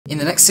In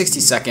the next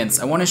 60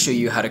 seconds, I want to show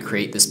you how to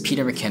create this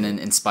Peter McKinnon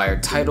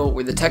inspired title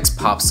where the text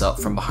pops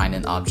up from behind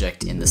an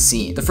object in the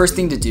scene. The first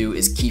thing to do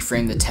is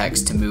keyframe the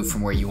text to move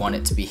from where you want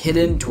it to be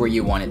hidden to where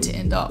you want it to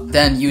end up.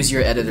 Then use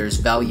your editor's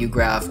value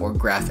graph or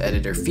graph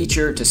editor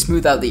feature to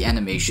smooth out the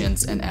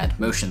animations and add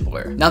motion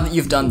blur. Now that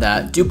you've done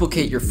that,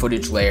 duplicate your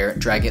footage layer,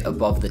 drag it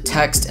above the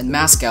text, and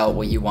mask out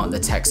what you want the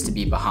text to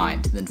be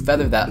behind, then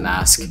feather that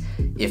mask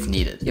if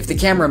needed. If the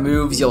camera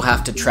moves, you'll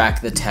have to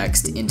track the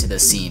text into the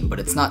scene, but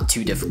it's not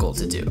too difficult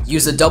to do.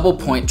 Use a double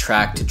point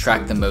track to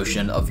track the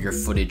motion of your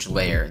footage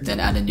layer, then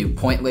add a new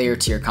point layer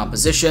to your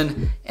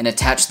composition and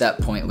attach that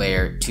point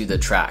layer to the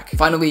track.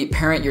 Finally,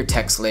 parent your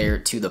text layer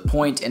to the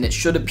point and it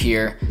should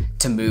appear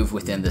to move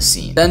within the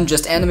scene. Then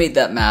just animate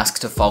that mask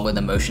to follow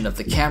the motion of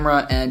the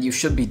camera and you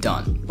should be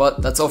done.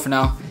 But that's all for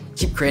now.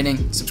 Keep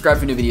creating, subscribe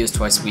for new videos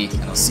twice a week,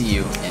 and I'll see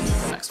you in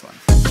the next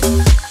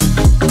one.